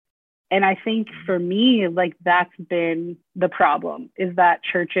And I think for me, like that's been the problem, is that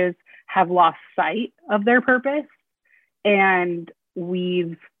churches have lost sight of their purpose, and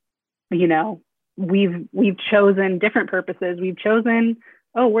you know, we've chosen different purposes. We've chosen,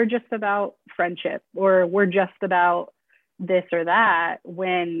 oh, we're just about friendship, or we're just about this or that,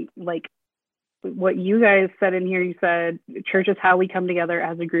 when like what you guys said in here, you said church is how we come together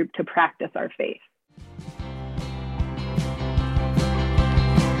as a group to practice our faith.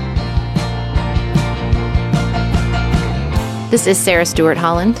 This is Sarah Stewart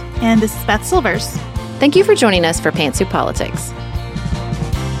Holland. And this is Beth Silvers. Thank you for joining us for Pantsuit Politics.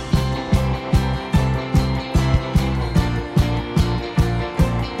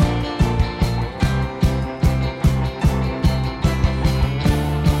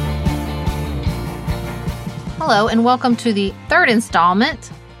 Hello, and welcome to the third installment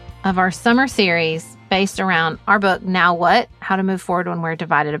of our summer series based around our book, Now What? How to Move Forward When We're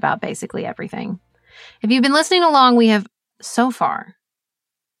Divided About Basically Everything. If you've been listening along, we have so far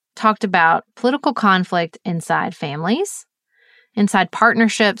talked about political conflict inside families, inside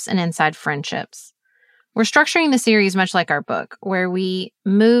partnerships, and inside friendships. We're structuring the series much like our book, where we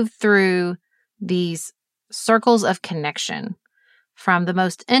move through these circles of connection from the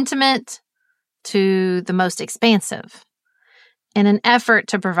most intimate to the most expansive, in an effort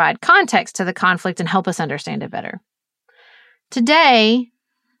to provide context to the conflict and help us understand it better. Today,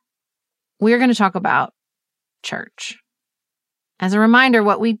 we're going to talk about church. As a reminder,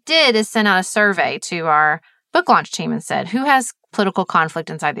 what we did is send out a survey to our book launch team and said, who has political conflict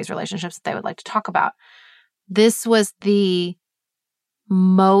inside these relationships that they would like to talk about? This was the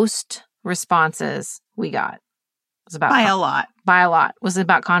most responses we got. It was about By a lot. By a lot. Was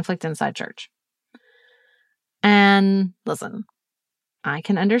about conflict inside church. And listen, I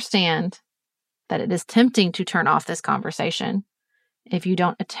can understand that it is tempting to turn off this conversation if you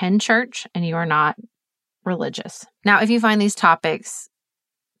don't attend church and you are not religious. Now, if you find these topics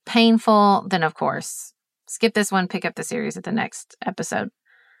painful, then of course, skip this one, pick up the series at the next episode.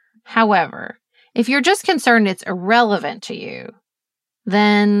 However, if you're just concerned it's irrelevant to you,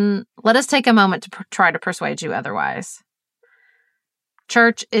 then let us take a moment to try to persuade you otherwise.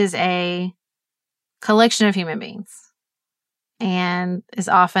 Church is a collection of human beings and is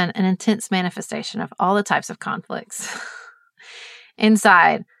often an intense manifestation of all the types of conflicts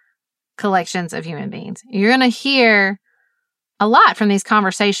inside collections of human beings. You're going to hear a lot from these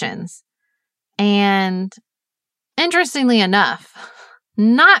conversations. And interestingly enough,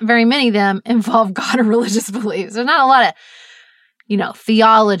 not very many of them involve God or religious beliefs. There's not a lot of,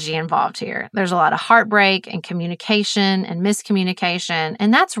 theology involved here. There's a lot of heartbreak and communication and miscommunication,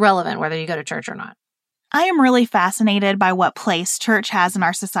 and that's relevant whether you go to church or not. I am really fascinated by what place church has in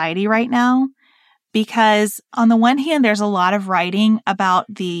our society right now, because on the one hand, there's a lot of writing about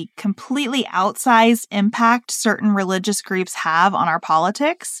the completely outsized impact certain religious groups have on our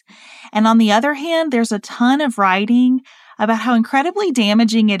politics. And on the other hand, there's a ton of writing about how incredibly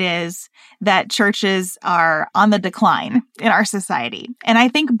damaging it is that churches are on the decline in our society. And I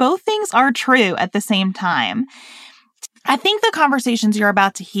think both things are true at the same time. I think the conversations you're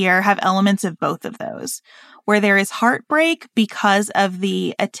about to hear have elements of both of those, where there is heartbreak because of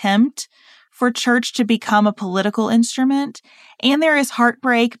the attempt for church to become a political instrument, and there is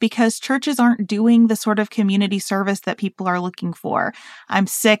heartbreak because churches aren't doing the sort of community service that people are looking for. I'm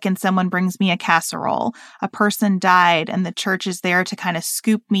sick and someone brings me a casserole. A person died and the church is there to kind of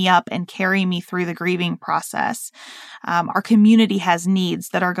scoop me up and carry me through the grieving process. Our community has needs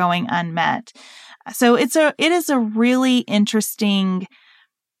that are going unmet. So it is a really interesting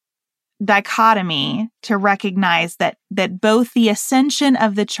dichotomy to recognize that both the ascension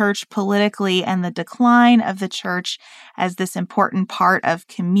of the church politically and the decline of the church as this important part of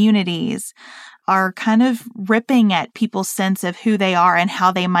communities are kind of ripping at people's sense of who they are and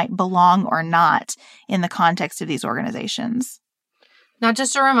how they might belong or not in the context of these organizations. Now,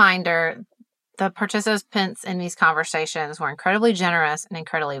 just a reminder, the participants in these conversations were incredibly generous and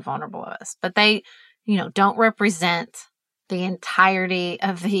incredibly vulnerable of us, but they, don't represent the entirety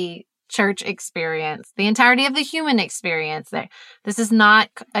of the church experience, the entirety of the human experience. This is not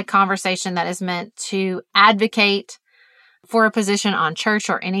a conversation that is meant to advocate for a position on church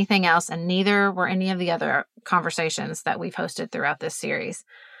or anything else, and neither were any of the other conversations that we've hosted throughout this series.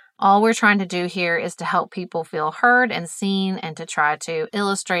 All we're trying to do here is to help people feel heard and seen, and to try to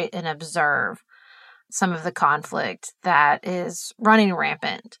illustrate and observe some of the conflict that is running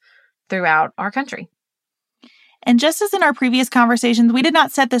rampant throughout our country. And just as in our previous conversations, we did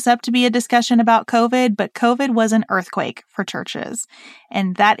not set this up to be a discussion about COVID, but COVID was an earthquake for churches.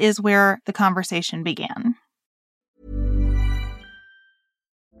 And that is where the conversation began.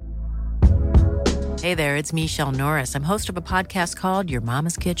 Hey there, it's Michelle Norris. I'm host of a podcast called Your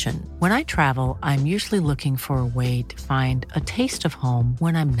Mama's Kitchen. When I travel, I'm usually looking for a way to find a taste of home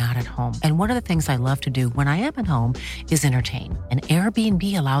when I'm not at home. And one of the things I love to do when I am at home is entertain. And Airbnb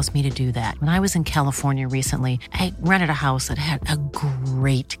allows me to do that. When I was in California recently, I rented a house that had a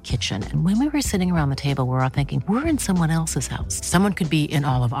great kitchen. And when we were sitting around the table, we were all thinking, we're in someone else's house. Someone could be in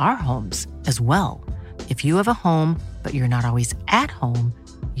all of our homes as well. If you have a home, but you're not always at home,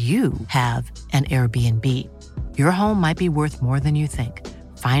 you have an Airbnb. Your home might be worth more than you think.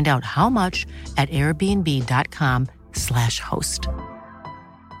 Find out how much at airbnb.com/host.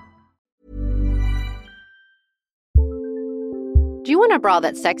 Do you want a bra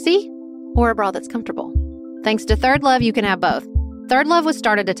that's sexy or a bra that's comfortable? Thanks to Third Love, you can have both. Third Love was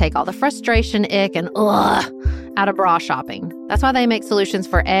started to take all the frustration, ick, and out of bra shopping. That's why they make solutions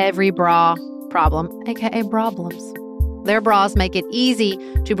for every bra problem, aka problems. Their bras make it easy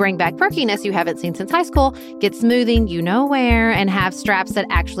to bring back perkiness you haven't seen since high school, get smoothing you know where, and have straps that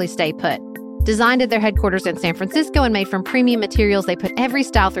actually stay put. Designed at their headquarters in San Francisco and made from premium materials, they put every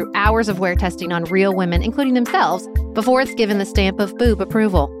style through hours of wear testing on real women, including themselves, before it's given the stamp of boob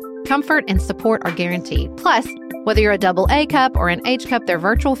approval. Comfort and support are guaranteed. Plus, whether you're a double A cup or an H cup, their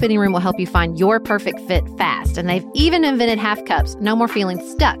virtual fitting room will help you find your perfect fit fast. And they've even invented half cups. No more feeling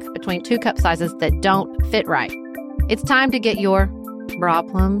stuck between two cup sizes that don't fit right. It's time to get your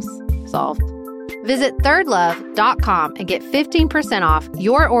problems solved. Visit thirdlove.com and get 15% off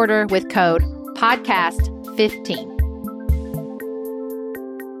your order with code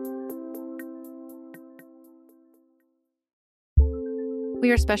podcast15.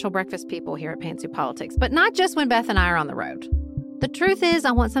 We are special breakfast people here at Pantsuit Politics, but not just when Beth and I are on the road. The truth is,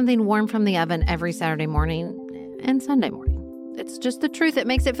 I want something warm from the oven every Saturday morning and Sunday morning. It's just the truth. It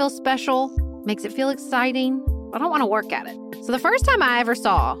makes it feel special, makes it feel exciting. I don't want to work at it. So the first time I ever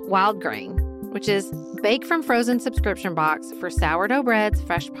saw Wild Grain, which is bake from frozen subscription box for sourdough breads,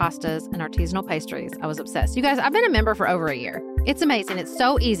 fresh pastas, and artisanal pastries, I was obsessed. You guys, I've been a member for over a year. It's amazing. It's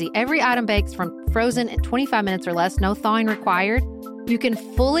so easy. Every item bakes from frozen in 25 minutes or less, no thawing required. You can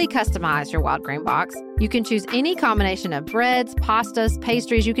fully customize your Wild Grain box. You can choose any combination of breads, pastas,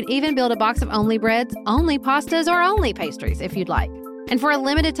 pastries. You can even build a box of only breads, only pastas, or only pastries if you'd like. And for a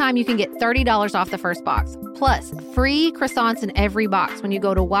limited time, you can get $30 off the first box, plus free croissants in every box when you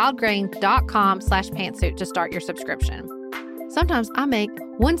go to wildgrain.com/pantsuit to start your subscription. Sometimes I make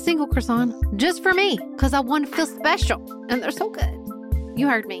one single croissant just for me because I want to feel special, and they're so good. You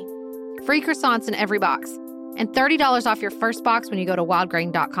heard me. Free croissants in every box, and $30 off your first box when you go to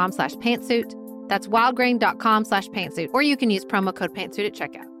wildgrain.com/pantsuit. That's wildgrain.com/pantsuit, or you can use promo code pantsuit at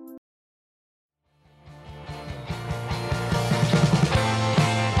checkout.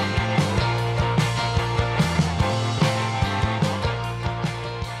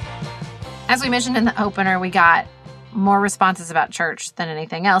 As we mentioned in the opener, we got more responses about church than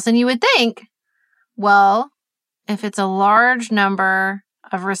anything else. And you would think, well, if it's a large number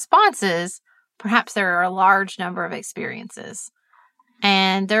of responses, perhaps there are a large number of experiences.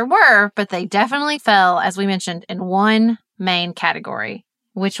 And there were, but they definitely fell, as we mentioned, in one main category,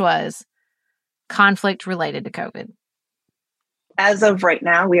 which was conflict related to COVID. As of right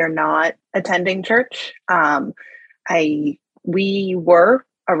now, we are not attending church. We were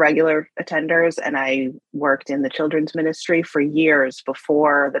regular attenders, and I worked in the children's ministry for years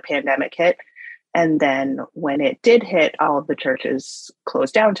before the pandemic hit. And then when it did hit, all of the churches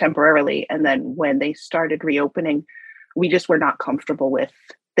closed down temporarily. And then when they started reopening, we just were not comfortable with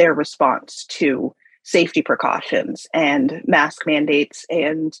their response to safety precautions and mask mandates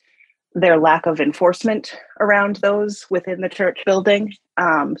and their lack of enforcement around those within the church building.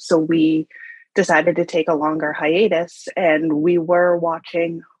 So we decided to take a longer hiatus, and we were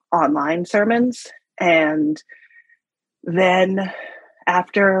watching online sermons. And then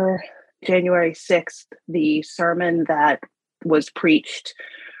after January 6th, the sermon that was preached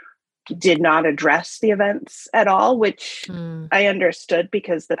did not address the events at all, which I understood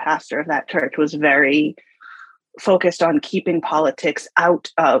because the pastor of that church was very focused on keeping politics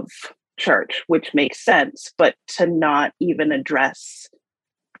out of church, which makes sense, but to not even address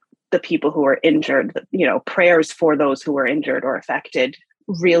the people who were injured, prayers for those who were injured or affected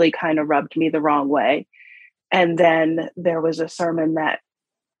really kind of rubbed me the wrong way. And then there was a sermon that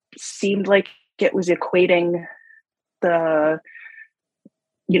seemed like it was equating the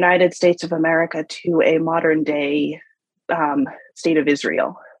United States of America to a modern day state of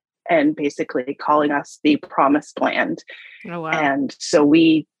Israel, and basically calling us the promised land. Oh, wow. And so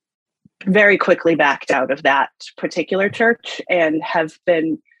we very quickly backed out of that particular church and have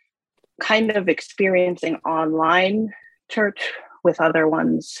been kind of experiencing online church with other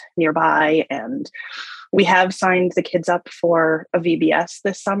ones nearby. And we have signed the kids up for a VBS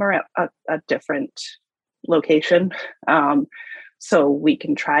this summer at a different location. So we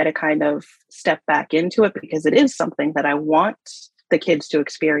can try to kind of step back into it, because it is something that I want the kids to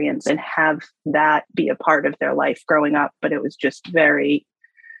experience and have that be a part of their life growing up. But it was just very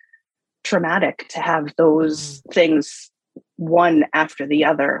traumatic to have those things one after the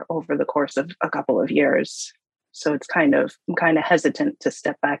other over the course of a couple of years. So I'm kind of hesitant to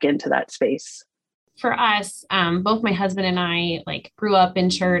step back into that space. For us, both my husband and I grew up in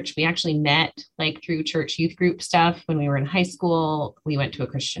church. We actually met through church youth group stuff when we were in high school. We went to a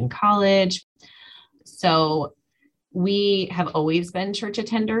Christian college. So we have always been church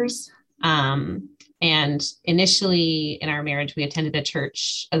attenders. And initially in our marriage, we attended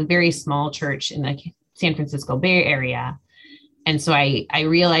a very small church in the San Francisco Bay Area. And so I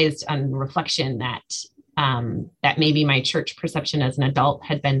realized on reflection that that maybe my church perception as an adult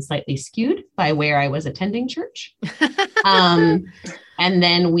had been slightly skewed by where I was attending church. And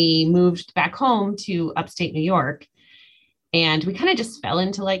then we moved back home to upstate New York, and we kind of just fell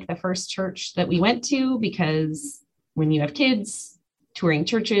into the first church that we went to, because when you have kids, touring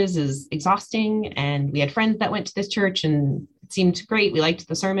churches is exhausting. And we had friends that went to this church and it seemed great. We liked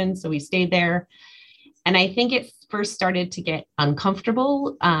the sermons, so we stayed there. And I think it first started to get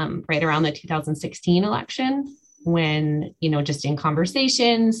uncomfortable right around the 2016 election, when, just in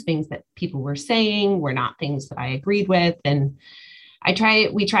conversations, things that people were saying were not things that I agreed with. And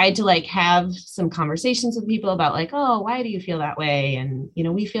we tried to have some conversations with people about oh, why do you feel that way? And,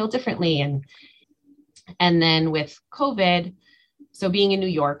 we feel differently. And then with COVID, so being in New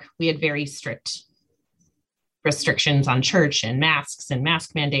York, we had very strict restrictions on church and masks and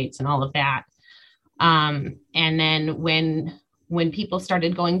mask mandates and all of that. And then when people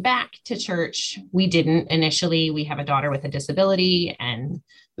started going back to church, we didn't initially. We have a daughter with a disability and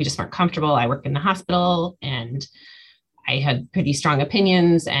we just weren't comfortable. I work in the hospital and I had pretty strong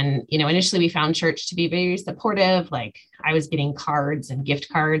opinions. And, initially we found church to be very supportive. I was getting cards and gift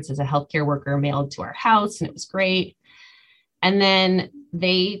cards as a healthcare worker mailed to our house, and it was great. And then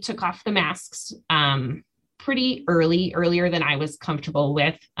they took off the masks pretty earlier than I was comfortable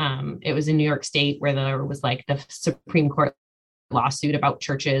with. It was in New York State, where there was the Supreme Court lawsuit about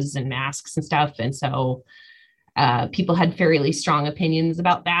churches and masks and stuff. And so people had fairly strong opinions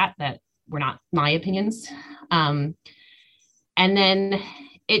about that were not my opinions. And then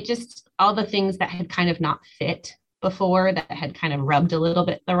it just, all the things that had kind of not fit before, that had kind of rubbed a little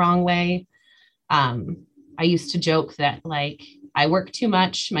bit the wrong way. I used to joke that I work too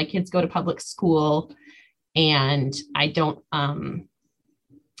much. My kids go to public school and I don't have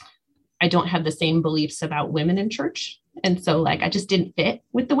the same beliefs about women in church. And so I just didn't fit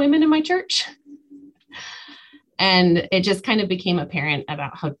with the women in my church. And it just kind of became apparent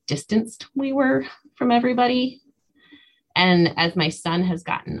about how distanced we were from everybody. And as my son has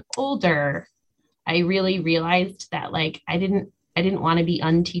gotten older, I really realized that I didn't want to be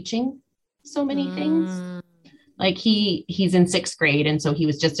unteaching so many things. He's in 6th grade. And so he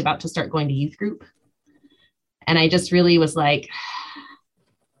was just about to start going to youth group. And I just really was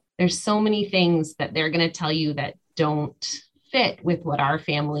there's so many things that they're going to tell you that don't fit with what our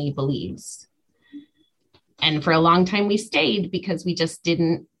family believes. And for a long time we stayed because we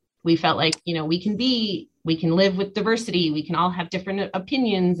felt we can live with diversity. We can all have different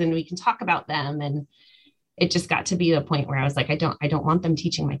opinions and we can talk about them. And it just got to be the point where I was I don't want them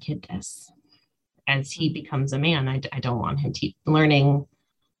teaching my kid this. As he becomes a man, I don't want him learning,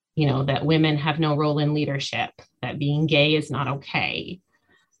 that women have no role in leadership, that being gay is not okay.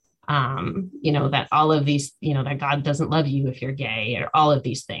 That all of these, that God doesn't love you if you're gay, or all of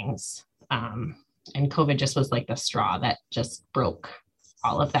these things. And COVID just was the straw that just broke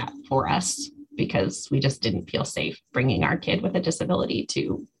all of that for us, because we just didn't feel safe bringing our kid with a disability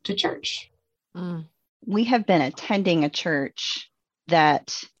to church. We have been attending a church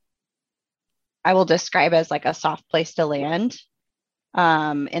that I will describe as a soft place to land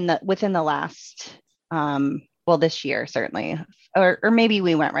within the last, this year, certainly, or maybe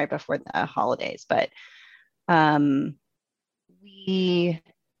we went right before the holidays, but the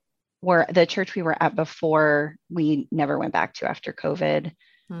church we were at before, we never went back to after COVID.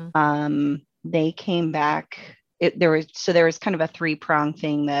 They came back. There was kind of a 3-prong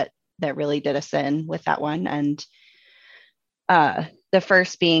thing that really did us in with that one. And the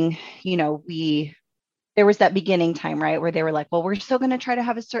first being, there was that beginning time, right, where they were well, we're still going to try to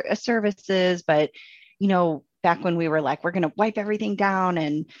have a services, but, back when we were we're going to wipe everything down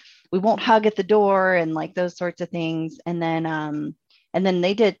and we won't hug at the door and those sorts of things. And then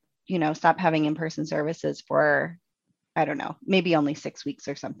they did, stop having in-person services for I don't know, maybe only 6 weeks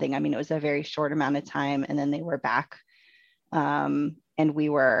or something. I mean, it was a very short amount of time, and then they were back. And we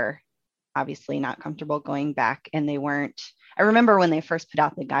were obviously not comfortable going back, and they weren't. I remember when they first put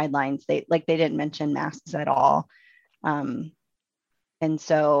out the guidelines, they didn't mention masks at all. And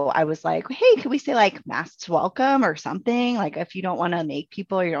so I was like, hey, could we say like masks welcome or something? Like if you don't want to make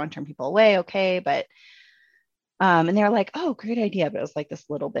people, or you don't want to turn people away, okay. But and they were like, oh, great idea. But it was like this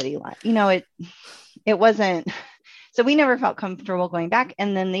little bitty line, it wasn't. So we never felt comfortable going back.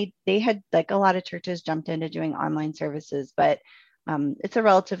 And then they had, like, a lot of churches jumped into doing online services, but it's a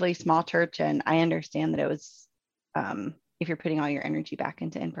relatively small church. And I understand that it was, if you're putting all your energy back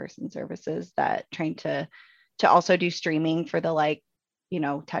into in-person services, that trying to also do streaming for the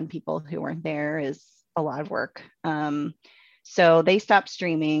 10 people who weren't there is a lot of work. So they stopped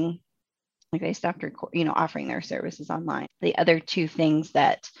streaming, like they stopped offering their services online. The other two things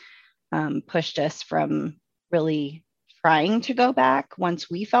that pushed us from really trying to go back once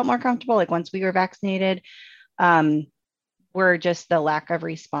we felt more comfortable, like once we were vaccinated, were just the lack of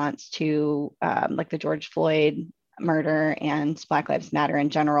response to like the George Floyd murder and Black Lives Matter in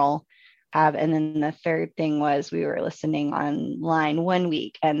general. And then the third thing was we were listening online one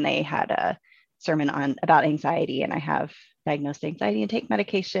week, and they had a sermon about anxiety, and I have diagnosed anxiety and take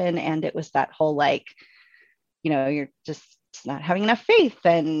medication. And it was that whole you're just not having enough faith,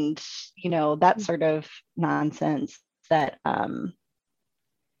 and that sort of nonsense that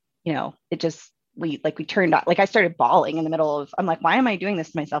it just we turned off. Like I started bawling in the middle of, I'm like, why am I doing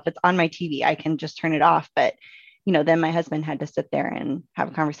this to myself? It's on my TV. I can just turn it off. But then my husband had to sit there and have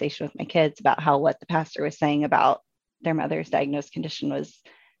a conversation with my kids about how what the pastor was saying about their mother's diagnosed condition was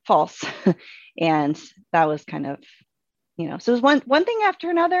false. And that was kind of, so it was one thing after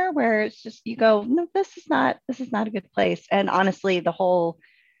another where it's just, you go, no, this is not a good place. And honestly, the whole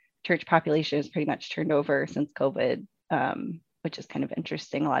church population has pretty much turned over since COVID, which is kind of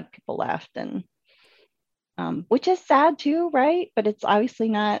interesting. A lot of people left, and which is sad too, right? But it's obviously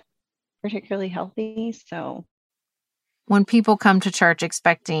not particularly healthy. So when people come to church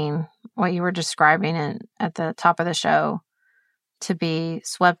expecting what you were describing at the top of the show to be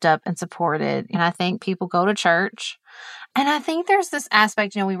swept up and supported, and I think people go to church, and I think there's this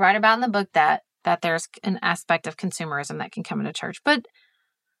aspect, we write about in the book that there's an aspect of consumerism that can come into church, but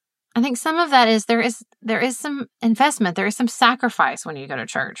I think some of that is there is some investment, there is some sacrifice when you go to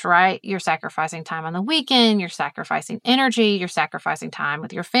church, right? You're sacrificing time on the weekend, you're sacrificing energy, you're sacrificing time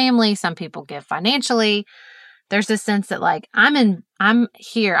with your family. Some people give financially. There's this sense that I'm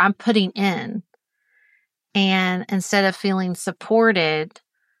here, I'm putting in. And instead of feeling supported,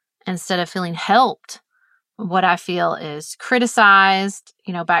 instead of feeling helped, what I feel is criticized,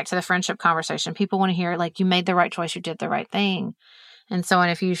 back to the friendship conversation. People want to hear, you made the right choice, you did the right thing. And so,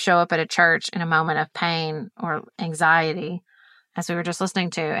 if you show up at a church in a moment of pain or anxiety, as we were just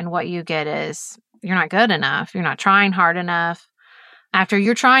listening to, and what you get is, you're not good enough, you're not trying hard enough. After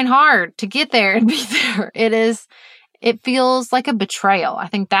you're trying hard to get there and be there, it feels like a betrayal. I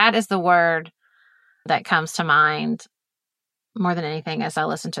think that is the word that comes to mind more than anything as I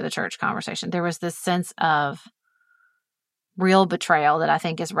listen to the church conversation. There was this sense of real betrayal that I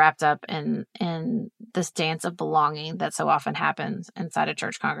think is wrapped up in this dance of belonging that so often happens inside a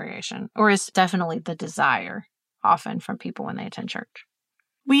church congregation, or is definitely the desire often from people when they attend church.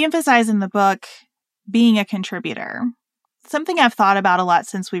 We emphasize in the book being a contributor. Something I've thought about a lot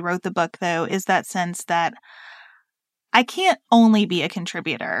since we wrote the book, though, is that sense that I can't only be a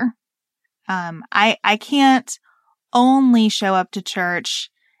contributor. I can't only show up to church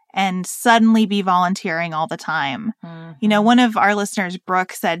and suddenly be volunteering all the time. Mm-hmm. One of our listeners,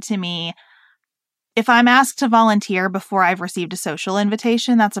 Brooke, said to me, if I'm asked to volunteer before I've received a social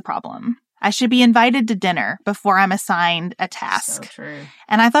invitation, that's a problem. I should be invited to dinner before I'm assigned a task. So true.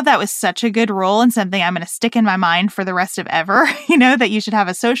 And I thought that was such a good rule and something I'm going to stick in my mind for the rest of ever, that you should have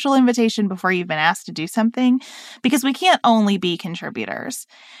a social invitation before you've been asked to do something, because we can't only be contributors.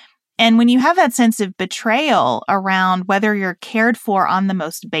 And when you have that sense of betrayal around whether you're cared for on the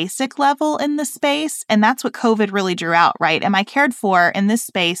most basic level in the space, and that's what COVID really drew out, right? Am I cared for in this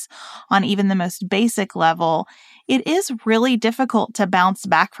space on even the most basic level? It is really difficult to bounce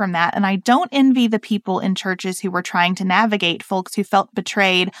back from that. And I don't envy the people in churches who were trying to navigate folks who felt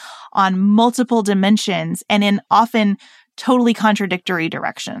betrayed on multiple dimensions and in often totally contradictory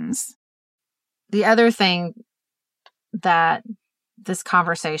directions. The other thing that this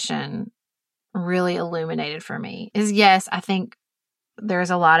conversation really illuminated for me is, yes, I think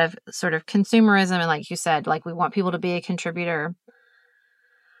there's a lot of sort of consumerism. And like you said, we want people to be a contributor.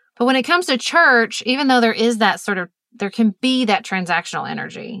 But when it comes to church, even though there is that there can be that transactional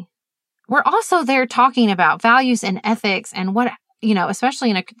energy we're also there talking about values and ethics and what,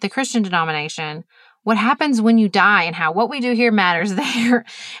 especially in the Christian denomination, what happens when you die and how what we do here matters there.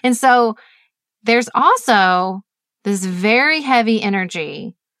 And so there's also this very heavy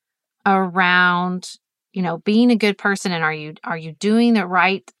energy around, being a good person, and are you doing the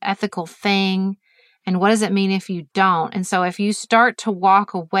right ethical thing? And what does it mean if you don't? And so if you start to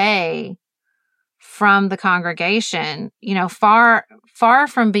walk away from the congregation, far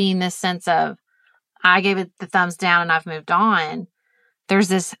from being this sense of, I gave it the thumbs down and I've moved on, there's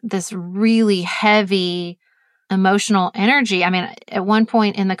this really heavy emotional energy. I mean, at one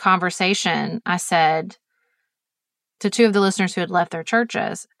point in the conversation, I said to two of the listeners who had left their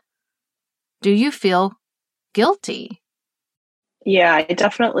churches, do you feel guilty? Yeah, I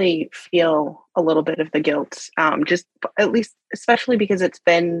definitely feel a little bit of the guilt, just at least, especially because it's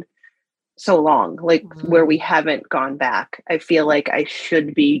been so long, like where we haven't gone back. I feel like I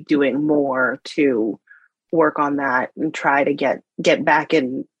should be doing more to work on that and try to get back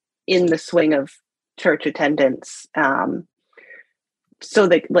in the swing of church attendance, so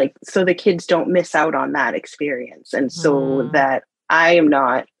the kids don't miss out on that experience, and so that I am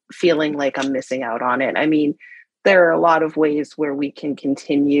not feeling like I'm missing out on it. I mean, there are a lot of ways where we can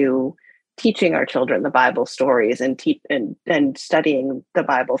continue teaching our children the Bible stories and studying the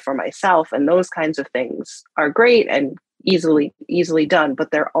Bible for myself, and those kinds of things are great and easily done,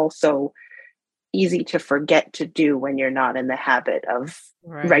 but they're also easy to forget to do when you're not in the habit of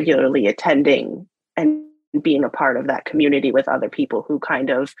regularly attending and being a part of that community with other people who kind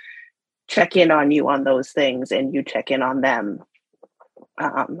of check in on you on those things and you check in on them.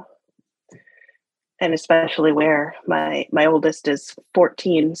 And especially where my oldest is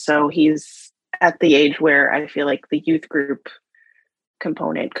 14, so he's at the age where I feel like the youth group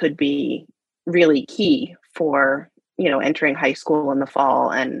component could be really key for, entering high school in the fall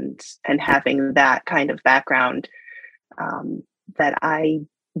and having that kind of background that I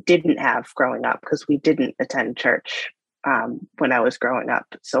didn't have growing up, because we didn't attend church when I was growing up.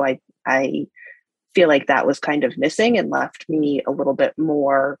 So I feel like that was kind of missing and left me a little bit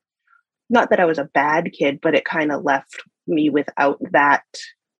more, not that I was a bad kid, but it kind of left me without that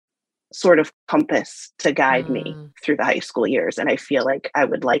sort of compass to guide me through the high school years. And I feel like I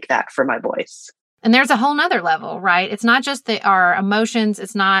would like that for my boys. And there's a whole nother level, right? It's not just our emotions.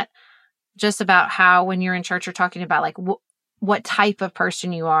 It's not just about how, when you're in church, you're talking about like what type of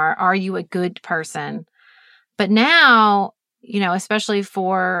person you are. Are you a good person? But now, especially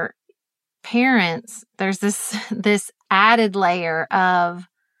for parents, there's this added layer of,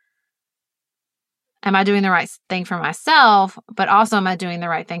 am I doing the right thing for myself? But also, am I doing the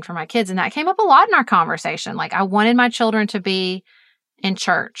right thing for my kids? And that came up a lot in our conversation. Like, I wanted my children to be in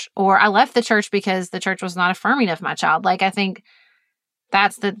church, or I left the church because the church was not affirming of my child. Like, I think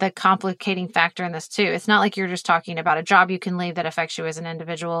that's the complicating factor in this too. It's not like you're just talking about a job you can leave that affects you as an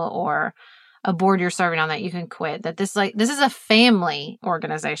individual, or a board you're serving on that you can quit. That this is a family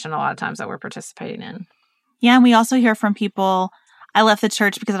organization a lot of times that we're participating in. Yeah, and we also hear from people, I left the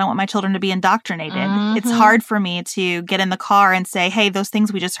church because I don't want my children to be indoctrinated. Mm-hmm. It's hard for me to get in the car and say, hey, those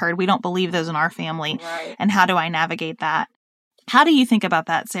things we just heard, we don't believe those in our family. Right. And how do I navigate that? How do you think about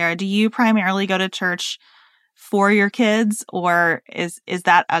that, Sarah? Do you primarily go to church for your kids, or is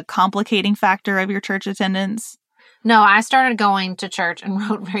that a complicating factor of your church attendance? No, I started going to church and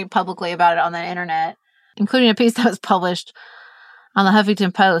wrote very publicly about it on the internet, including a piece that was published on the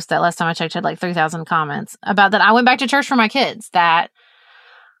Huffington Post that last time I checked had like 3,000 comments about that. I went back to church for my kids, that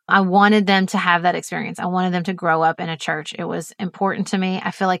I wanted them to have that experience. I wanted them to grow up in a church. It was important to me.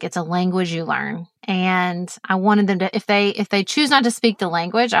 I feel like it's a language you learn. And I wanted them to, if they choose not to speak the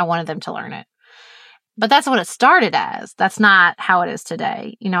language, I wanted them to learn it. But that's what it started as. That's not how it is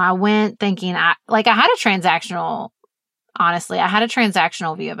today. I went thinking, I had a transactional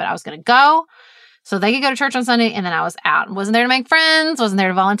view of it. I was going to go so they could go to church on Sunday, and then I was out. Wasn't there to make friends, wasn't there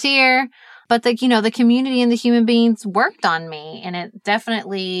to volunteer. But the community and the human beings worked on me. And it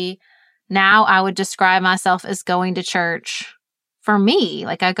definitely, now I would describe myself as going to church for me.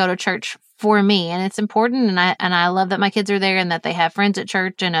 Like, I go to church for me, and it's important. And I love that my kids are there and that they have friends at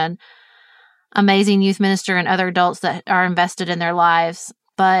church and an amazing youth minister and other adults that are invested in their lives.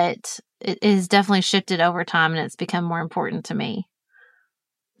 But it has definitely shifted over time, and it's become more important to me.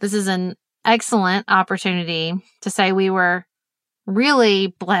 This is an excellent opportunity to say we were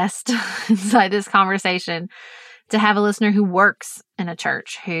really blessed inside this conversation to have a listener who works in a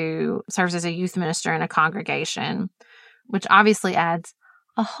church, who serves as a youth minister in a congregation, which obviously adds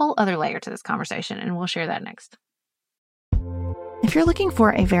a whole other layer to this conversation, and we'll share that next. If you're looking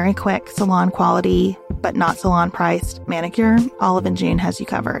for a very quick salon quality, but not salon priced manicure, Olive & June has you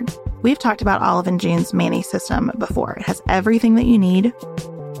covered. We've talked about Olive & June's Mani system before. It has everything that you need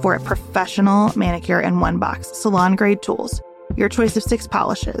for a professional manicure in one box. Salon-grade tools, your choice of 6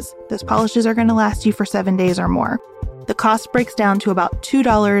 polishes. Those polishes are going to last you for 7 days or more. The cost breaks down to about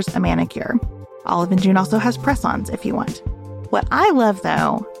 $2 a manicure. Olive & June also has press-ons if you want. What I love,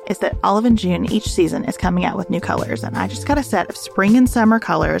 though, is that Olive & June each season is coming out with new colors, and I just got a set of spring and summer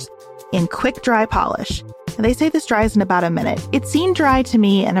colors in quick dry polish. And they say this dries in about a minute. It seemed dry to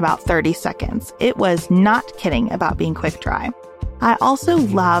me in about 30 seconds. It was not kidding about being quick dry. I also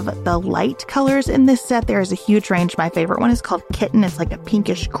love the light colors in this set. There is a huge range. My favorite one is called Kitten. It's like a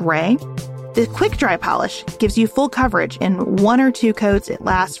pinkish gray. The quick dry polish gives you full coverage in 1 or 2 coats. It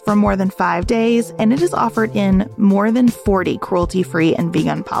lasts for more than 5 days, and it is offered in more than 40 cruelty-free and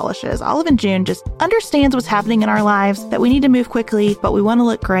vegan polishes. Olive & June just understands what's happening in our lives, that we need to move quickly, but we want to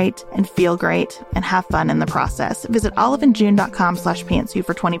look great and feel great and have fun in the process. Visit oliveandjune.com/pantsuit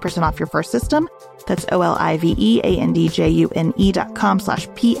for 20% off your first system. That's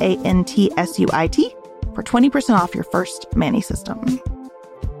oliveandjune.com/PANTSUIT for 20% off your first Mani system.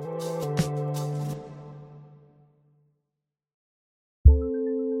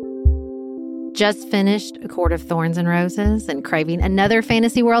 Just finished A Court of Thorns and Roses and craving another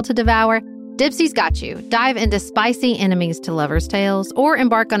fantasy world to devour? Dipsy's got you. Dive into spicy enemies to lovers' tales or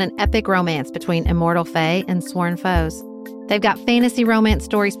embark on an epic romance between immortal fae and sworn foes. They've got fantasy romance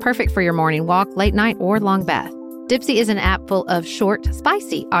stories perfect for your morning walk, late night, or long bath. Dipsy is an app full of short,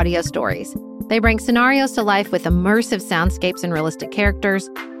 spicy audio stories. They bring scenarios to life with immersive soundscapes and realistic characters.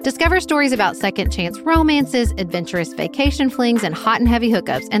 Discover stories about second chance romances, adventurous vacation flings, and hot and heavy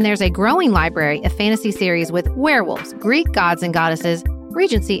hookups. And there's a growing library of fantasy series with werewolves, Greek gods and goddesses,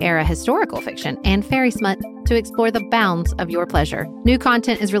 Regency-era historical fiction, and fairy smut to explore the bounds of your pleasure. New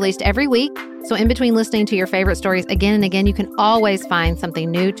content is released every week, so in between listening to your favorite stories again and again, you can always find something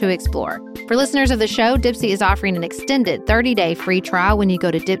new to explore. For listeners of the show, Dipsy is offering an extended 30-day free trial when you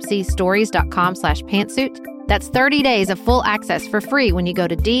go to dipsystories.com/pantsuit. That's 30 days of full access for free when you go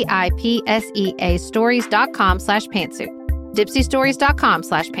to DIPSEAstories.com/pantsuit.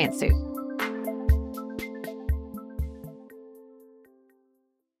 dipsystories.com/pantsuit.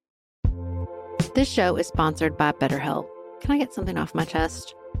 This show is sponsored by BetterHelp. Can I get something off my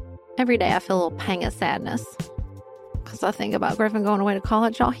chest? Every day I feel a little pang of sadness because I think about Griffin going away to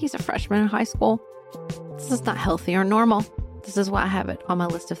college. Y'all, he's a freshman in high school. This is not healthy or normal. This is why I have it on my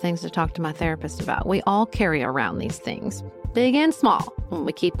list of things to talk to my therapist about. We all carry around these things, big and small. When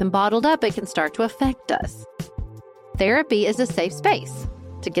we keep them bottled up, it can start to affect us. Therapy is a safe space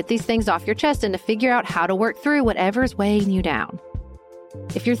to get these things off your chest and to figure out how to work through whatever's weighing you down.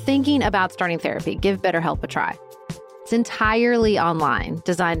 If you're thinking about starting therapy, give BetterHelp a try. It's entirely online,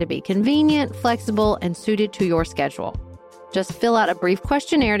 designed to be convenient, flexible, and suited to your schedule. Just fill out a brief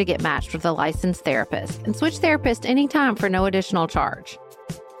questionnaire to get matched with a licensed therapist and switch therapists anytime for no additional charge.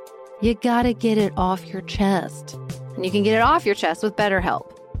 You gotta get it off your chest. And you can get it off your chest with BetterHelp.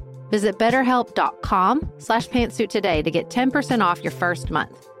 Visit betterhelp.com/pantsuit today to get 10% off your first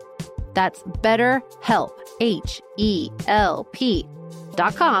month. That's BetterHelp,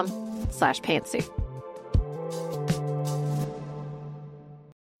 HELP.com/pantsuit.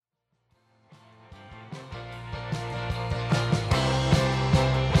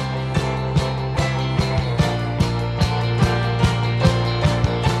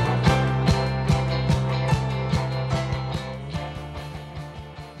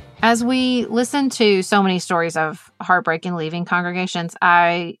 As we listen to so many stories of heartbreak and leaving congregations,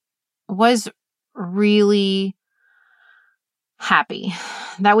 I was really happy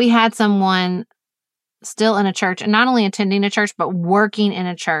that we had someone still in a church, and not only attending a church, but working in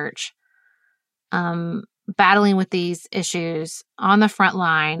a church, battling with these issues on the front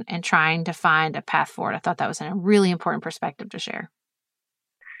line and trying to find a path forward. I thought that was a really important perspective to share.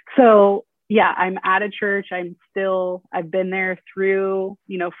 So, yeah, I'm at a church. I've been there through,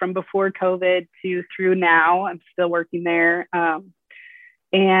 from before COVID to through now. I'm still working there.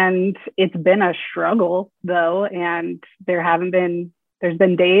 And it's been a struggle though. And there's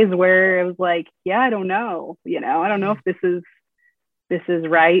been days where it was like, yeah, I don't know, I don't know if this is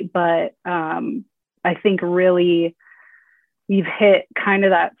right. But I think really we've hit kind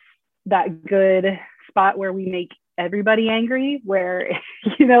of that good spot where we make everybody angry, where,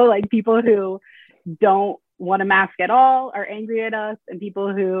 like people who don't want a mask at all are angry at us, and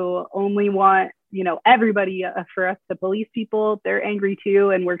people who only want, everybody for us to police people, they're angry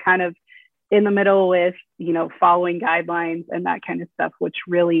too. And we're kind of in the middle with, following guidelines and that kind of stuff, which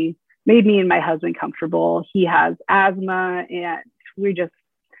really made me and my husband comfortable. He has asthma, and we just,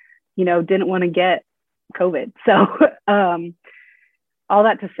 didn't want to get COVID. So all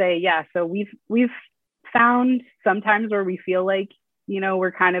that to say, yeah, so we've found sometimes where we feel like,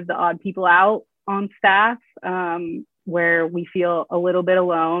 we're kind of the odd people out on staff, where we feel a little bit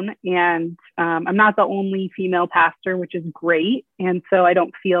alone. And I'm not the only female pastor, which is great. And so I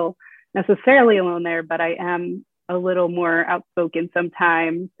don't feel necessarily alone there, but I am a little more outspoken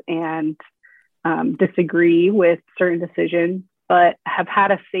sometimes and disagree with certain decisions, but have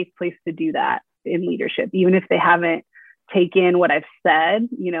had a safe place to do that in leadership. Even if they haven't taken what I've said,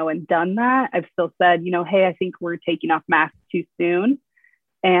 and done that, I've still said, hey, I think we're taking off masks too soon.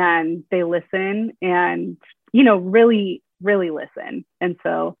 And they listen and, really, really listen. And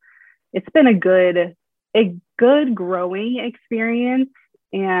so it's been a good growing experience,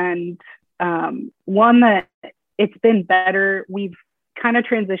 and one that it's been better. We've kind of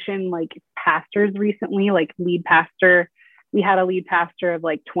transitioned like pastors recently, like lead pastor. We had a lead pastor of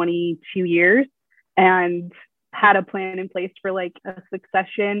like 22 years and had a plan in place for like a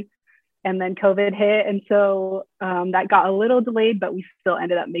succession, and then COVID hit. And so that got a little delayed, but we still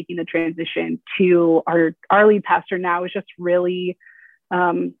ended up making the transition to our lead pastor now is just really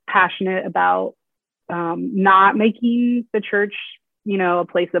passionate about not making the church, a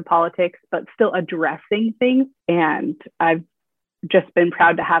place of politics, but still addressing things. And I've just been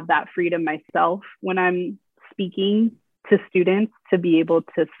proud to have that freedom myself when I'm speaking to students, to be able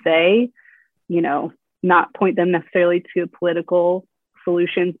to say, not point them necessarily to political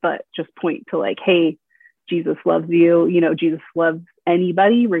solutions, but just point to like, hey, Jesus loves you. Jesus loves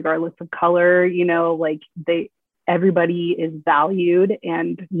anybody, regardless of color. Like everybody is valued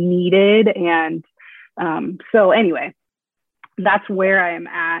and needed. And so anyway, that's where I am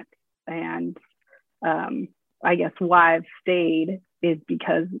at. And I guess why I've stayed is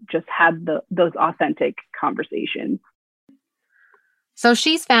because just had those authentic conversations. So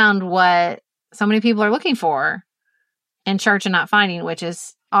she's found what so many people are looking for in church and not finding, which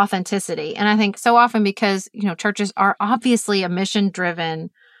is authenticity. And I think so often because, churches are obviously a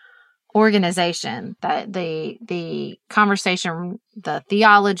mission-driven organization, that the conversation, the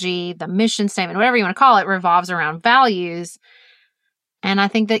theology, the mission statement, whatever you want to call it, revolves around values. And I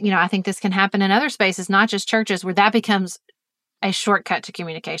think that, I think this can happen in other spaces, not just churches, where that becomes a shortcut to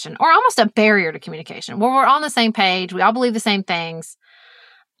communication or almost a barrier to communication, where we're on the same page, we all believe the same things.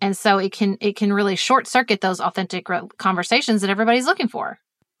 And so it can really short circuit those authentic conversations that everybody's looking for.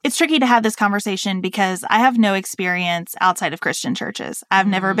 It's tricky to have this conversation because I have no experience outside of Christian churches. I've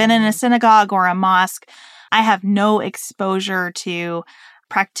never been in a synagogue or a mosque. I have no exposure to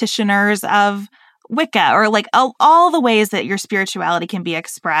practitioners of Wicca or like all the ways that your spirituality can be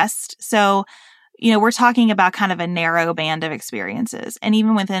expressed. So, we're talking about kind of a narrow band of experiences. And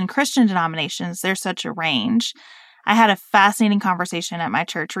even within Christian denominations, there's such a range. I had a fascinating conversation at my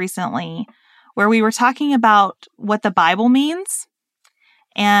church recently where we were talking about what the Bible means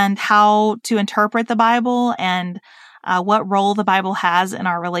and how to interpret the Bible and what role the Bible has in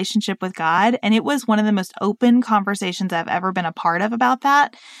our relationship with God. And it was one of the most open conversations I've ever been a part of about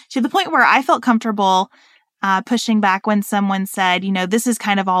that, to the point where I felt comfortable pushing back when someone said, this is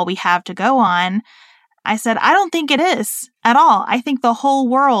kind of all we have to go on. I said, I don't think it is at all. I think the whole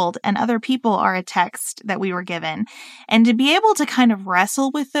world and other people are a text that we were given. And to be able to kind of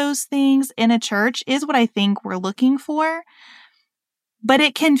wrestle with those things in a church is what I think we're looking for. But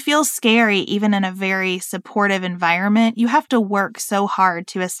it can feel scary even in a very supportive environment. You have to work so hard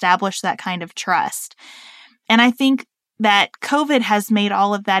to establish that kind of trust. And I think that COVID has made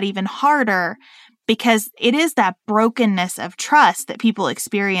all of that even harder, because it is that brokenness of trust that people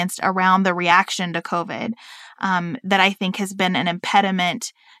experienced around the reaction to COVID that I think has been an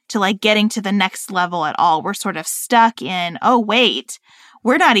impediment to like getting to the next level at all. We're sort of stuck in, oh, wait,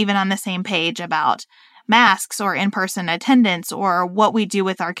 we're not even on the same page about masks or in-person attendance or what we do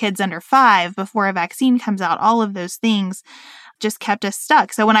with our kids under 5 before a vaccine comes out. All of those things just kept us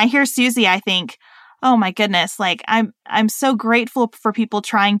stuck. So when I hear Susie, I think, oh my goodness, like I'm so grateful for people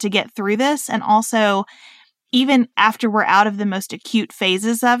trying to get through this. And also, even after we're out of the most acute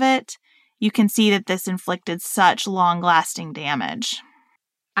phases of it, you can see that this inflicted such long-lasting damage.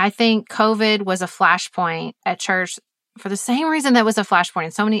 I think COVID was a flashpoint at church for the same reason that was a flashpoint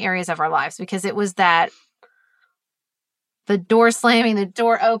in so many areas of our lives, because it was that the door slamming, the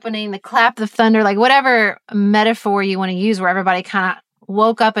door opening, the clap of thunder, like whatever metaphor you want to use, where everybody kind of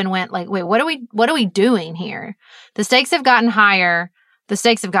woke up and went like, wait, what are we doing here? The stakes have gotten higher. The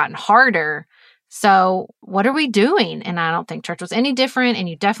stakes have gotten harder. So what are we doing? And I don't think church was any different. And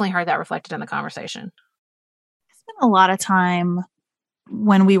you definitely heard that reflected in the conversation. I spent a lot of time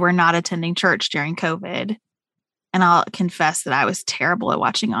when we were not attending church during COVID. And I'll confess that I was terrible at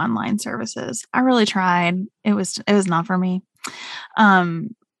watching online services. I really tried. It was not for me.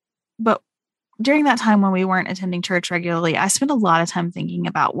 But during that time when we weren't attending church regularly, I spent a lot of time thinking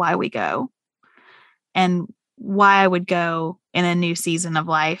about why we go and why I would go in a new season of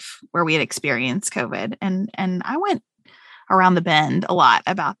life where we had experienced COVID. And I went around the bend a lot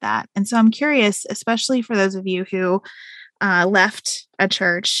about that. And so I'm curious, especially for those of you who left a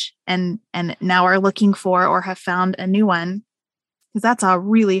church and now are looking for or have found a new one, because that's a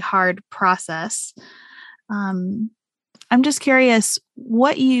really hard process. I'm just curious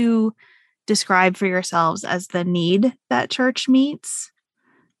what you describe for yourselves as the need that church meets.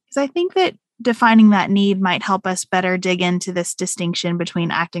 Because I think that defining that need might help us better dig into this distinction between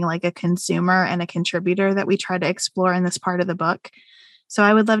acting like a consumer and a contributor that we try to explore in this part of the book. So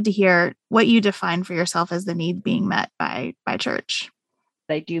I would love to hear what you define for yourself as the need being met by church.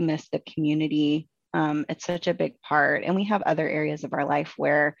 I do miss the community. It's such a big part. And we have other areas of our life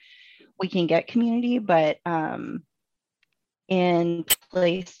where we can get community, but in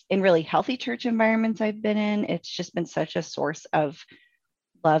really healthy church environments I've been in, it's just been such a source of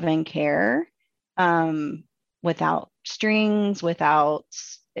love and care, without strings, without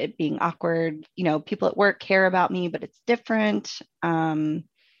it being awkward. You know, people at work care about me, but it's different. And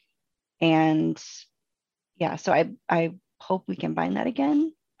yeah, so I hope we can find that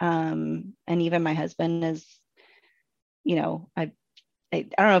again. And even my husband is, you know, I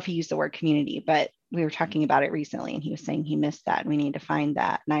don't know if he used the word community, but we were talking about it recently and he was saying he missed that and we need to find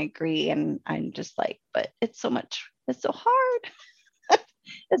that. And I agree. And I'm just like, but it's so hard.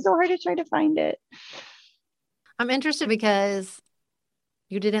 It's so hard to try to find it. I'm interested because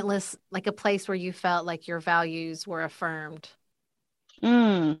you didn't list like a place where you felt like your values were affirmed.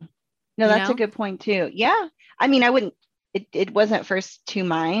 No, that's a good point too. Yeah. I mean, it wasn't first to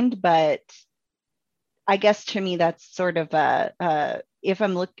mind, but I guess to me, that's sort of if I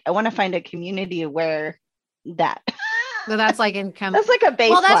want to find a community where that. So that's like that's like a baseline.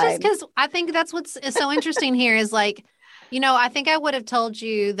 Well, that's just because I think that's what's so interesting here is like, you know, I think I would have told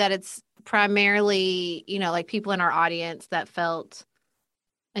you that it's primarily, you know, like people in our audience that felt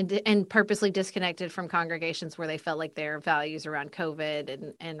and purposely disconnected from congregations where they felt like their values around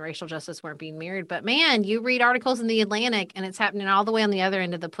COVID and racial justice weren't being mirrored. But man, you read articles in the Atlantic and it's happening all the way on the other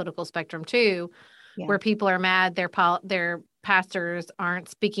end of the political spectrum too, where people are mad their pastors aren't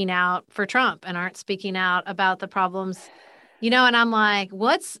speaking out for Trump and aren't speaking out about the problems, you know, and I'm like,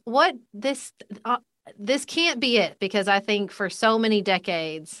 this can't be it, because I think for so many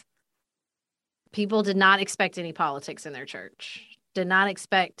decades, people did not expect any politics in their church, did not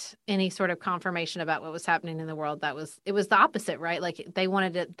expect any sort of confirmation about what was happening in the world. It was the opposite, right? Like they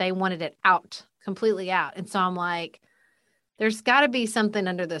wanted it out, completely out. And so I'm like, there's got to be something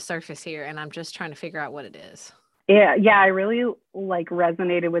under the surface here. And I'm just trying to figure out what it is. Yeah. I really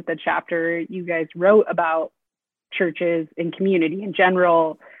resonated with the chapter you guys wrote about churches and community in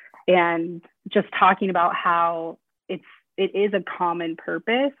general, and just talking about how it is a common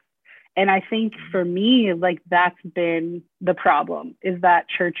purpose. And I think for me, that's been the problem, is that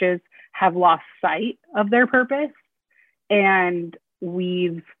churches have lost sight of their purpose. And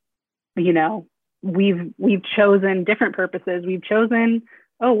we've chosen different purposes. We've chosen,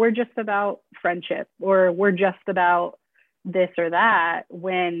 we're just about friendship, or we're just about this or that,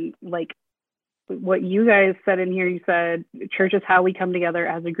 when what you guys said in here, you said church is how we come together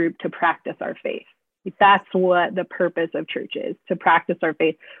as a group to practice our faith. That's what the purpose of church is, to practice our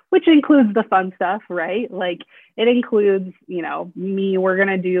faith, which includes the fun stuff, right? It includes, we're going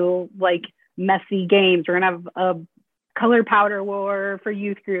to do messy games. We're going to have a color powder war for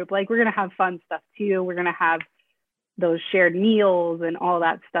youth group. We're going to have fun stuff too. We're going to have those shared meals and all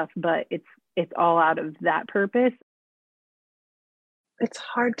that stuff, but it's all out of that purpose. It's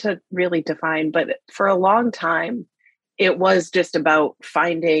hard to really define, but for a long time, it was just about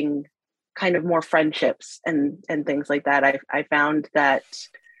finding kind of more friendships and things like that. I found that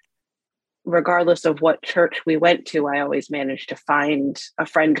regardless of what church we went to, I always managed to find a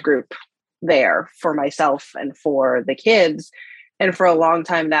friend group there for myself and for the kids. And for a long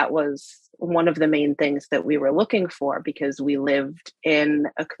time, that was one of the main things that we were looking for, because we lived in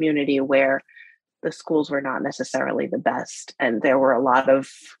a community where the schools were not necessarily the best. And there were a lot of,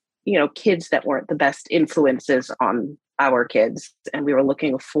 kids that weren't the best influences on our kids. And we were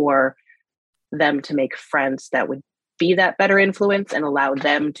looking for them to make friends that would be that better influence and allow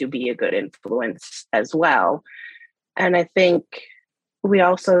them to be a good influence as well. And I think we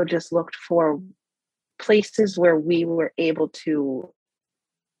also just looked for places where we were able to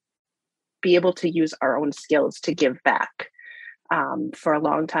use our own skills to give back. For a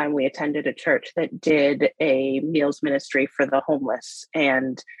long time, we attended a church that did a meals ministry for the homeless.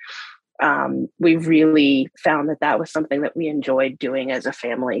 And we really found that was something that we enjoyed doing as a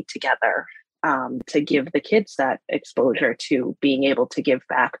family together, to give the kids that exposure to being able to give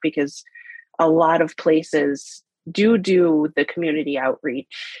back, because a lot of places do the community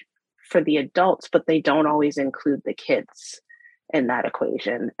outreach for the adults, but they don't always include the kids in that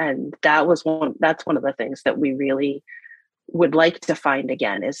equation. And that's one of the things that we really would like to find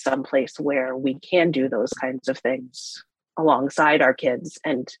again, is some place where we can do those kinds of things alongside our kids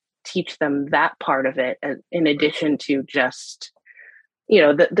and teach them that part of it, in addition to just,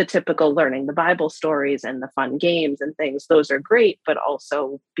 the typical learning the Bible stories and the fun games and things. Those are great, but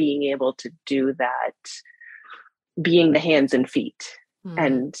also being able to do that, being the hands and feet,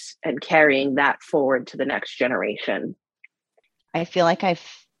 and carrying that forward to the next generation. I feel like I've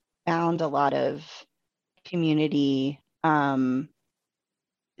found a lot of community that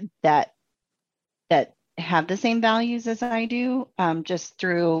have the same values as I do, just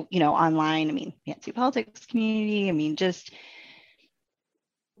through, online. I mean, Fancy Politics community. I mean, just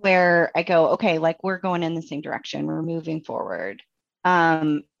where I go, okay, like we're going in the same direction. We're moving forward.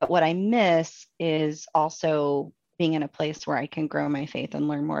 But what I miss is also being in a place where I can grow my faith and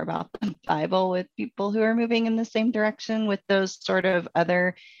learn more about the Bible with people who are moving in the same direction with those sort of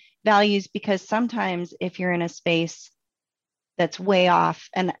other values. Because sometimes if you're in a space that's way off,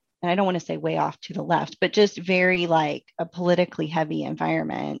 and I don't want to say way off to the left, but just very like a politically heavy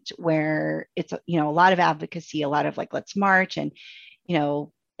environment where it's, a lot of advocacy, a lot of like, let's march, and,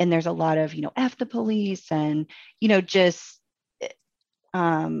 and there's a lot of, F the police, and, just,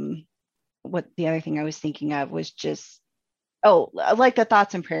 what the other thing I was thinking of was just, like the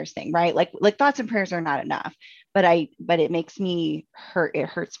thoughts and prayers thing, right? Like thoughts and prayers are not enough, but it makes me hurt. It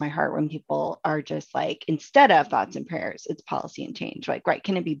hurts my heart when people are just like, instead of thoughts and prayers, it's policy and change. Like, right,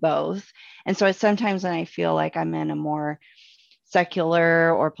 can it be both? And so sometimes when I feel like I'm in a more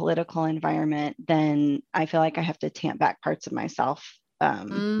secular or political environment, then I feel like I have to tamp back parts of myself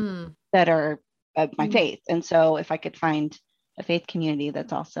that are of my faith. And so if I could find a faith community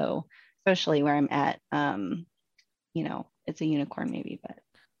that's also socially where I'm at, it's a unicorn maybe, but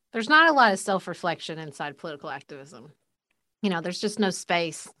there's not a lot of self-reflection inside political activism. There's just no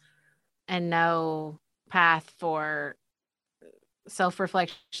space and no path for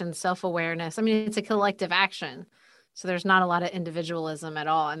self-reflection, self-awareness. I mean, it's a collective action. So there's not a lot of individualism at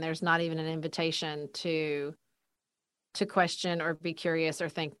all. And there's not even an invitation to question or be curious or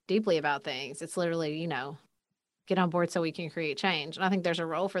think deeply about things. It's literally, get on board so we can create change. And I think there's a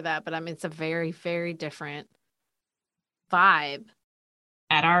role for that, but I mean, it's a very, very different vibe.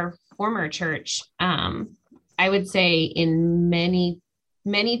 At our former church, I would say in many,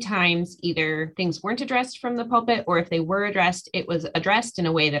 many times, either things weren't addressed from the pulpit, or if they were addressed, it was addressed in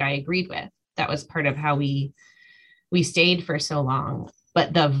a way that I agreed with. That was part of how we stayed for so long.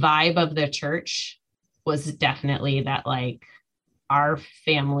 But the vibe of the church was definitely that, like, our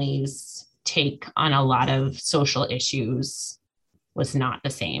family's take on a lot of social issues was not the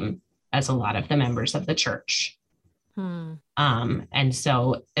same as a lot of the members of the church. And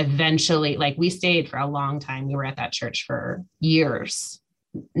so eventually, like, we stayed for a long time. We were at that church for years,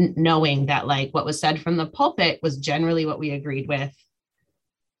 knowing that, like, what was said from the pulpit was generally what we agreed with,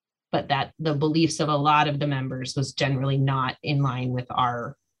 but that the beliefs of a lot of the members was generally not in line with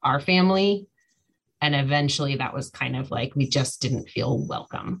our family. And eventually that was kind of like, we just didn't feel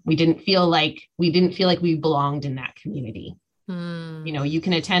welcome. We didn't feel like we belonged in that community. You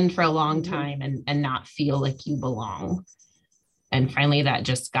can attend for a long time and not feel like you belong. And finally, that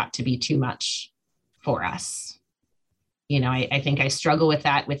just got to be too much for us. I think I struggle with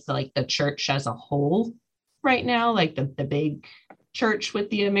that with like the church as a whole right now. Like the big church with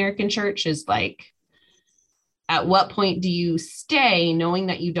the American church is like, at what point do you stay knowing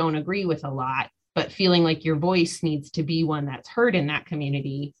that you don't agree with a lot, but feeling like your voice needs to be one that's heard in that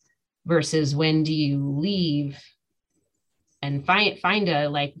community, versus when do you leave and find a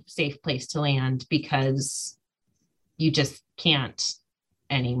like safe place to land because you just can't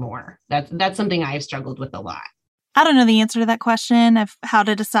anymore. That's something I've struggled with a lot. I don't know the answer to that question of how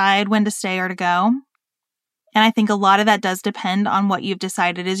to decide when to stay or to go. And I think a lot of that does depend on what you've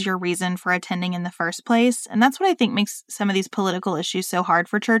decided is your reason for attending in the first place. And that's what I think makes some of these political issues so hard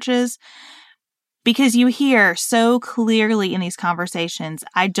for churches. Because you hear so clearly in these conversations,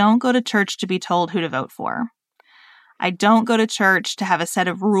 I don't go to church to be told who to vote for. I don't go to church to have a set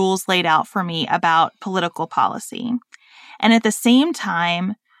of rules laid out for me about political policy. And at the same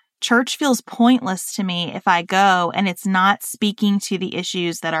time, church feels pointless to me if I go and it's not speaking to the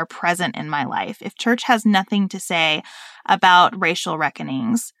issues that are present in my life. If church has nothing to say about racial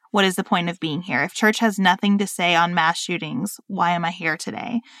reckonings what is the point of being here? If church has nothing to say on mass shootings, why am I here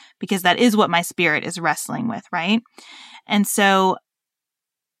today? Because that is what my spirit is wrestling with, right? And so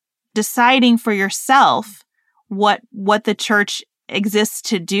deciding for yourself what the church exists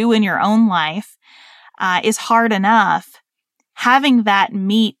to do in your own life is hard enough. Having that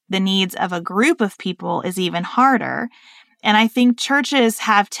meet the needs of a group of people is even harder. And I think churches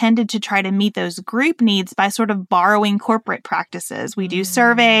have tended to try to meet those group needs by sort of borrowing corporate practices. We do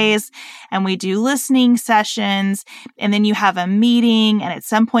surveys and we do listening sessions, and then you have a meeting, and at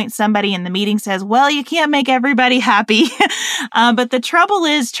some point somebody in the meeting says, well, you can't make everybody happy. But the trouble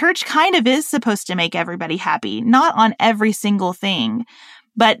is, church kind of is supposed to make everybody happy, not on every single thing.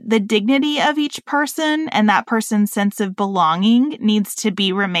 But the dignity of each person and that person's sense of belonging needs to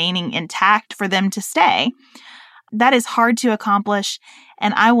be remaining intact for them to stay. That is hard to accomplish,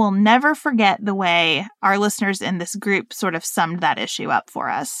 and I will never forget the way our listeners in this group sort of summed that issue up for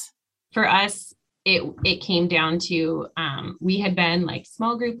us. For us, it came down to, we had been like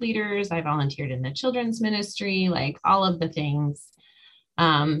small group leaders. I volunteered in the children's ministry, like all of the things,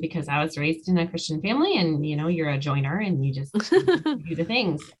 because I was raised in a Christian family, and, you know, you're a joiner and you just do the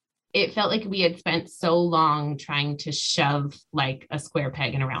things. It felt like we had spent so long trying to shove like a square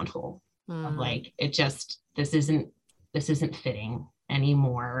peg in a round hole of like, this isn't fitting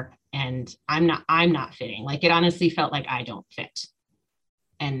anymore. And I'm not fitting. Like, it honestly felt like I don't fit.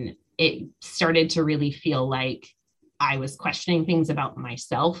 And it started to really feel like I was questioning things about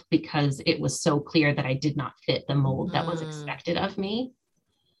myself because it was so clear that I did not fit the mold that was expected of me.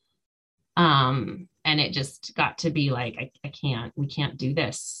 And it just got to be like, we can't do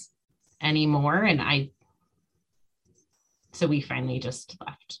this anymore. So we finally just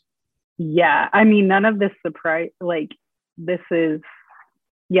left. Yeah. I mean, none of this surprise, like this is,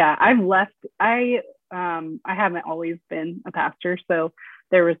 yeah, I've left. I haven't always been a pastor. So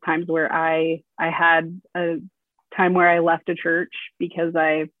there was times where I had a time where I left a church because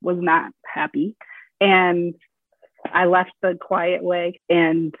I was not happy, and I left the quiet way,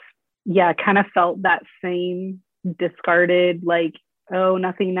 and yeah, kind of felt that same discarded, like, oh,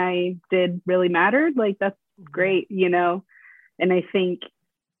 nothing I did really mattered. Like, that's great, you know? And I think,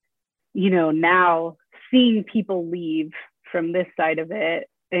 you know, now seeing people leave from this side of it,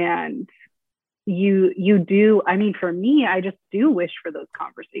 and you do, I mean, for me, I just do wish for those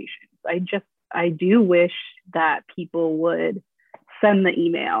conversations. I do wish that people would send the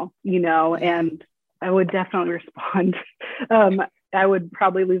email, you know, and I would definitely respond. I would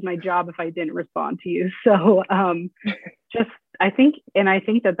probably lose my job if I didn't respond to you. So I think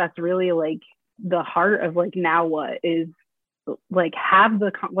that that's really like the heart of like, now what is like,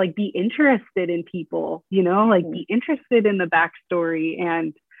 be interested in people, you know, like be interested in the backstory.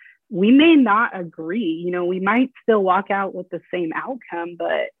 And we may not agree, you know, we might still walk out with the same outcome,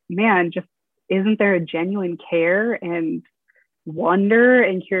 but man, just isn't there a genuine care and wonder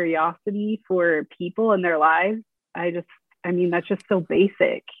and curiosity for people in their lives? That's just so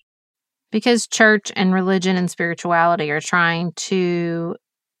basic. Because church and religion and spirituality are trying to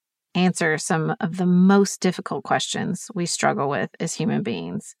answer some of the most difficult questions we struggle with as human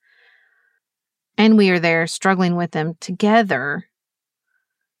beings. And we are there struggling with them together.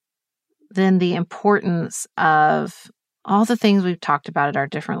 Then the importance of all the things we've talked about at our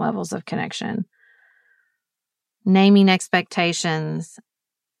different levels of connection. Naming expectations,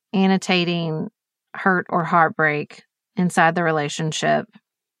 annotating hurt or heartbreak inside the relationship,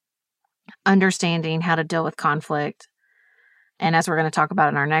 understanding how to deal with conflict, and as we're going to talk about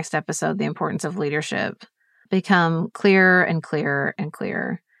in our next episode, the importance of leadership, become clearer and clearer and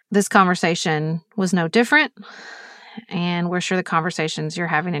clearer. This conversation was no different, and we're sure the conversations you're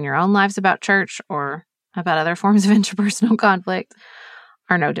having in your own lives about church or about other forms of interpersonal conflict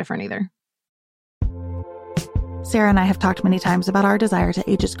are no different either. Sarah and I have talked many times about our desire to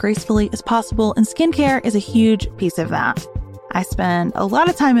age as gracefully as possible, and skincare is a huge piece of that. I spend a lot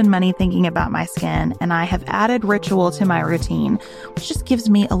of time and money thinking about my skin, and I have added Ritual to my routine, which just gives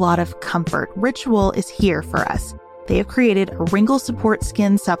me a lot of comfort. Ritual is here for us. They have created a wrinkle support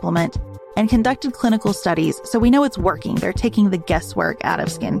skin supplement and conducted clinical studies, so we know it's working. They're taking the guesswork out of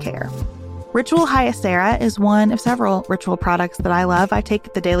skincare. Ritual Hyacera is one of several Ritual products that I love. I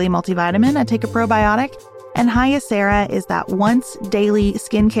take the daily multivitamin, I take a probiotic, and Hyacera is that once daily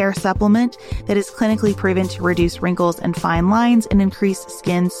skincare supplement that is clinically proven to reduce wrinkles and fine lines and increase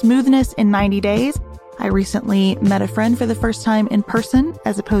skin smoothness in 90 days. I recently met a friend for the first time in person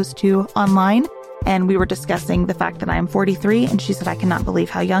as opposed to online, and we were discussing the fact that I am 43, and she said, I cannot believe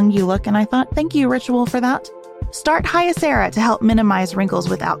how young you look. And I thought, thank you, Ritual, for that. Start Hyacera to help minimize wrinkles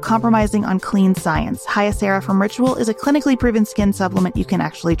without compromising on clean science. Hyacera from Ritual is a clinically proven skin supplement you can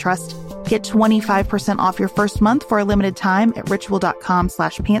actually trust. Get 25% off your first month for a limited time at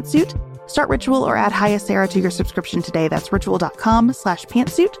ritual.com/pantsuit. Start Ritual or add Hyacera to your subscription today. That's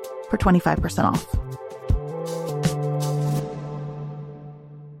ritual.com/pantsuit for 25% off.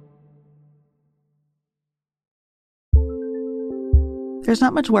 There's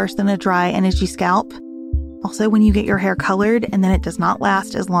not much worse than a dry and itchy scalp. Also, when you get your hair colored and then it does not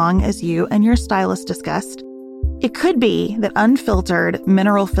last as long as you and your stylist discussed. It could be that unfiltered,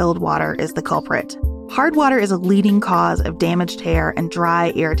 mineral-filled water is the culprit. Hard water is a leading cause of damaged hair and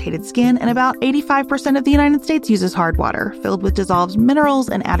dry, irritated skin, and about 85% of the United States uses hard water, filled with dissolved minerals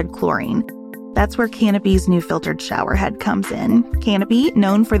and added chlorine. That's where Canopy's new filtered shower head comes in. Canopy,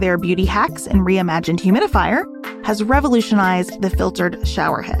 known for their beauty hacks and reimagined humidifier, has revolutionized the filtered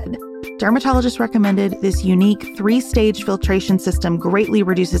shower head. Dermatologists recommended this unique 3-stage filtration system greatly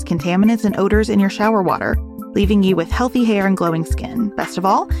reduces contaminants and odors in your shower water, leaving you with healthy hair and glowing skin. Best of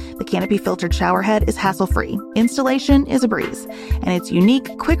all, the Canopy filtered shower head is hassle-free. Installation is a breeze, and its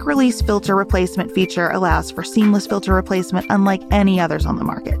unique quick-release filter replacement feature allows for seamless filter replacement unlike any others on the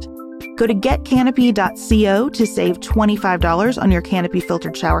market. Go to getcanopy.co to save $25 on your Canopy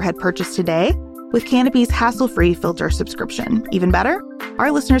filtered shower head purchase today with Canopy's hassle-free filter subscription. Even better, our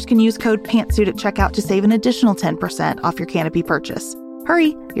listeners can use code PANTSUIT at checkout to save an additional 10% off your Canopy purchase.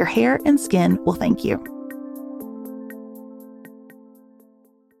 Hurry, your hair and skin will thank you.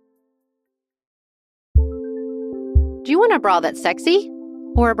 Do you want a bra that's sexy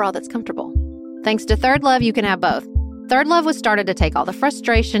or a bra that's comfortable? Thanks to Third Love, you can have both. Third Love was started to take all the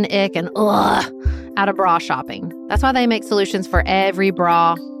frustration, ick, and out of bra shopping. That's why they make solutions for every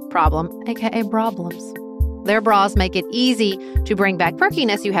bra problem, aka problems. Their bras make it easy to bring back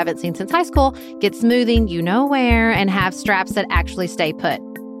perkiness you haven't seen since high school, get smoothing you know where, and have straps that actually stay put.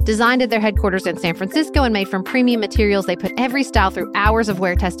 Designed at their headquarters in San Francisco and made from premium materials, they put every style through hours of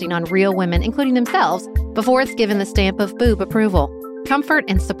wear testing on real women, including themselves, before it's given the stamp of boob approval. Comfort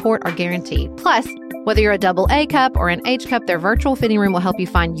and support are guaranteed. Plus, whether you're a double A cup or an H cup, their virtual fitting room will help you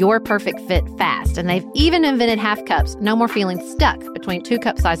find your perfect fit fast. And they've even invented half cups. No more feeling stuck between 2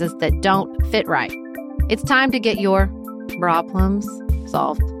 cup sizes that don't fit right. It's time to get your problems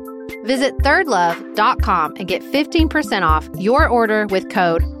solved. Visit thirdlove.com and get 15% off your order with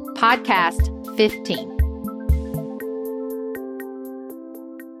code podcast15.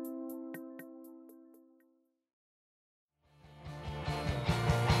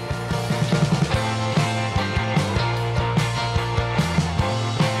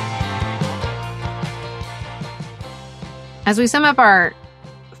 As we sum up our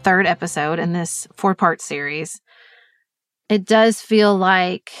 3rd episode in this 4-part series, it does feel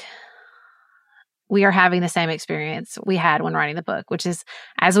like we are having the same experience we had when writing the book, which is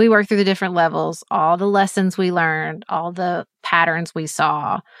as we work through the different levels, all the lessons we learned, all the patterns we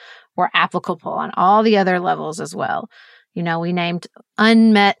saw were applicable on all the other levels as well. You know, we named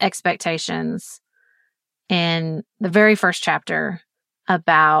unmet expectations in the very first chapter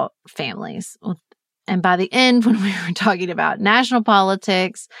about families. And by the end, when we were talking about national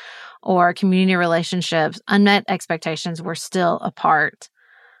politics or community relationships, unmet expectations were still a part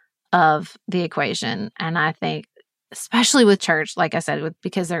of the equation. And I think, especially with church, like I said,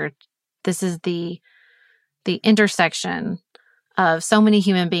 because this is the intersection of so many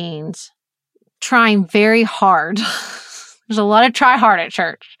human beings trying very hard. There's a lot of try hard at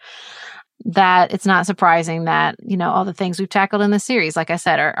church, that it's not surprising that, you know, all the things we've tackled in the series, like I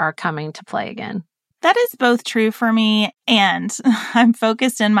said, are coming to play again. That is both true for me, and I'm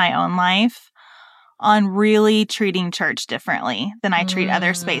focused in my own life on really treating church differently than I treat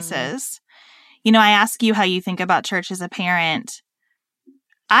other spaces. You know, I ask you how you think about church as a parent.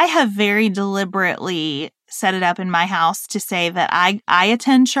 I have very deliberately set it up in my house to say that I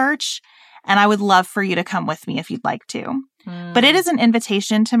attend church, and I would love for you to come with me if you'd like to. But it is an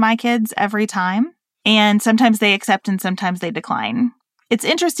invitation to my kids every time, and sometimes they accept and sometimes they decline. It's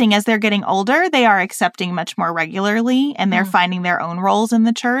interesting, as they're getting older, they are accepting much more regularly, and they're finding their own roles in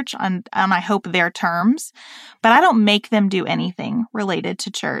the church on I hope, their terms. But I don't make them do anything related to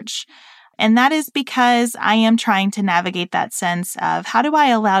church. And that is because I am trying to navigate that sense of, how do I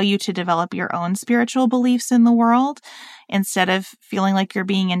allow you to develop your own spiritual beliefs in the world instead of feeling like you're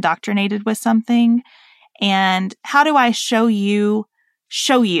being indoctrinated with something? And how do I show you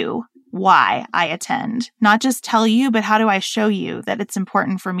why I attend. Not just tell you, but how do I show you that it's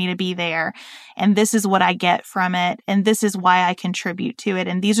important for me to be there? And this is what I get from it. And this is why I contribute to it.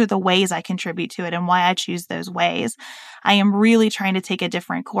 And these are the ways I contribute to it and why I choose those ways. I am really trying to take a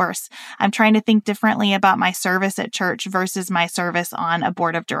different course. I'm trying to think differently about my service at church versus my service on a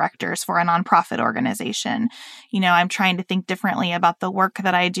board of directors for a nonprofit organization. I'm trying to think differently about the work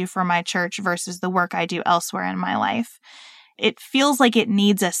that I do for my church versus the work I do elsewhere in my life. It feels like it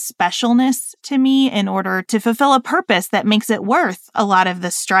needs a specialness to me in order to fulfill a purpose that makes it worth a lot of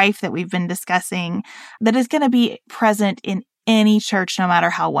the strife that we've been discussing that is going to be present in any church, no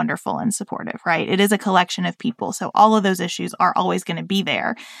matter how wonderful and supportive, right? It is a collection of people. So all of those issues are always going to be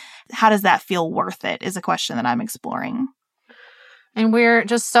there. How does that feel worth it is a question that I'm exploring. And we're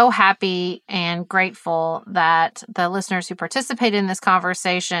just so happy and grateful that the listeners who participated in this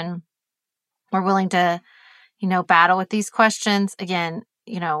conversation were willing to battle with these questions. Again,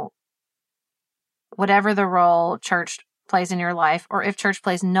 whatever the role church plays in your life, or if church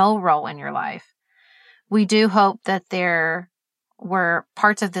plays no role in your life, we do hope that there were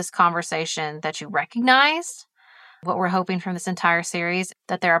parts of this conversation that you recognized. What we're hoping from this entire series,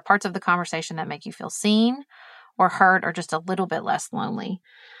 that there are parts of the conversation that make you feel seen or heard or just a little bit less lonely.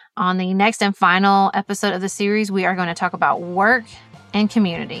 On the next and final episode of the series, we are going to talk about work and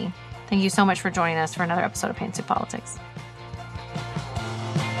community. Thank you so much for joining us for another episode of Pantsuit Politics.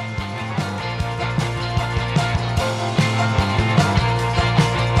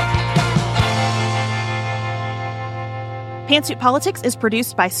 Pantsuit Politics is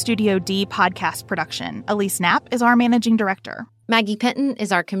produced by Studio D Podcast Production. Elise Knapp is our managing director. Maggie Penton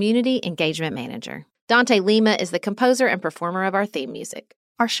is our community engagement manager. Dante Lima is the composer and performer of our theme music.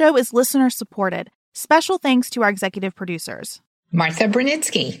 Our show is listener supported. Special thanks to our executive producers: Martha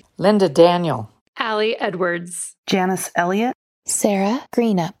Brunitsky, Linda Daniel, Allie Edwards, Janice Elliott, Sarah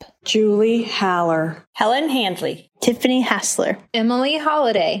Greenup, Julie Haller, Helen Handley, Tiffany Hassler, Emily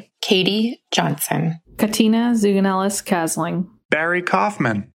Holiday, Katie Johnson, Katina Zuganellis-Kasling, Barry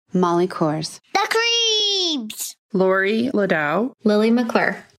Kaufman, Molly Kors, The Creeps, Lori Ladow, Lily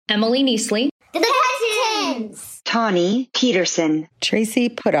McClure, Emily Neasley, The Hesitons, Tawny Peterson, Tracy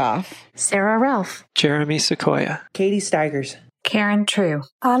Putoff, Sarah Ralph, Jeremy Sequoia, Katie Steigers, Karen True,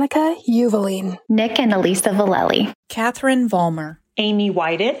 Annika Uvaline, Nick and Elisa Valelli, Catherine Vollmer, Amy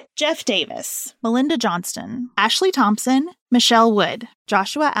Whited, Jeff Davis, Melinda Johnston, Ashley Thompson, Michelle Wood,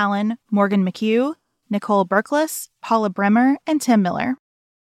 Joshua Allen, Morgan McHugh, Nicole Berkless, Paula Bremer, and Tim Miller.